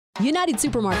United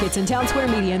Supermarkets and Town Square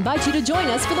Media invite you to join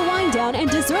us for the Wine Down and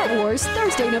Dessert Wars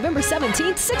Thursday, November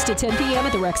 17th, 6 to 10 p.m.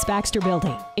 at the Rex Baxter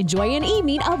Building. Enjoy an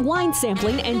evening of wine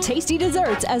sampling and tasty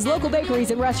desserts as local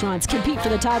bakeries and restaurants compete for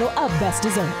the title of Best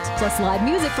Dessert. Plus live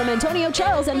music from Antonio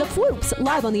Charles and the Floops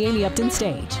live on the Amy Upton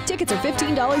stage. Tickets are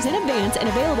 $15 in advance and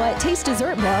available at Taste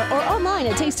Dessert Bar or online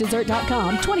at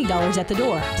tastedessert.com, $20 at the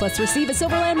door. Plus receive a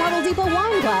Silverland Marble Depot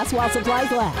wine glass while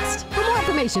supplies last. For more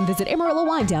information, visit Amarillo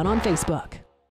Wine Down on Facebook.